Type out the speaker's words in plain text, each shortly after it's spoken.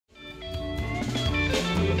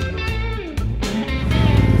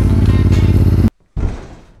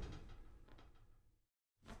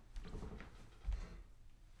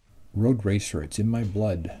Road Racer, It's in My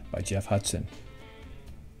Blood by Jeff Hudson.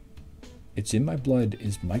 It's in My Blood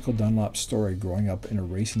is Michael Dunlop's story growing up in a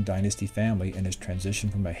racing dynasty family and his transition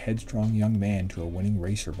from a headstrong young man to a winning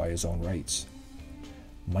racer by his own rights.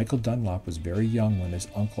 Michael Dunlop was very young when his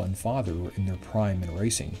uncle and father were in their prime in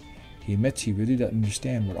racing. He admits he really didn't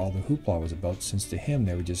understand what all the hoopla was about, since to him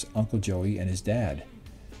they were just Uncle Joey and his dad.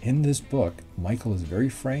 In this book, Michael is very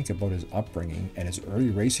frank about his upbringing and his early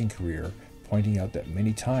racing career, pointing out that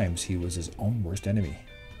many times he was his own worst enemy.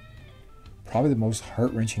 Probably the most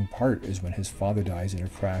heart-wrenching part is when his father dies in a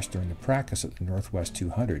crash during the practice at the Northwest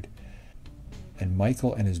 200, and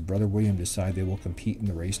Michael and his brother William decide they will compete in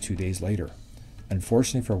the race 2 days later.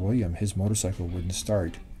 Unfortunately for William, his motorcycle wouldn't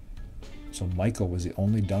start, so Michael was the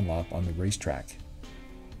only Dunlop on the racetrack.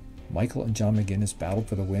 Michael and John McGinnis battled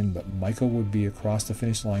for the win, but Michael would be across the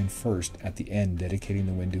finish line first at the end, dedicating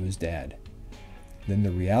the win to his dad. Then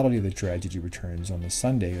the reality of the tragedy returns on the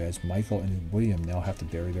Sunday, as Michael and William now have to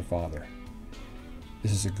bury their father.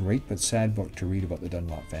 This is a great but sad book to read about the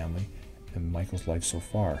Dunlop family and Michael's life so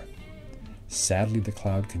far. Sadly, the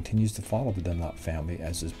cloud continues to follow the Dunlop family,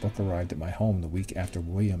 as this book arrived at my home the week after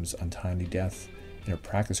William's untimely death in a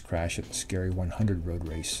practice crash at the scary 100 road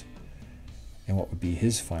race, and what would be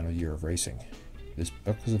his final year of racing. This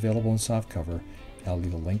book is available in softcover, and I'll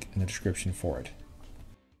leave a link in the description for it.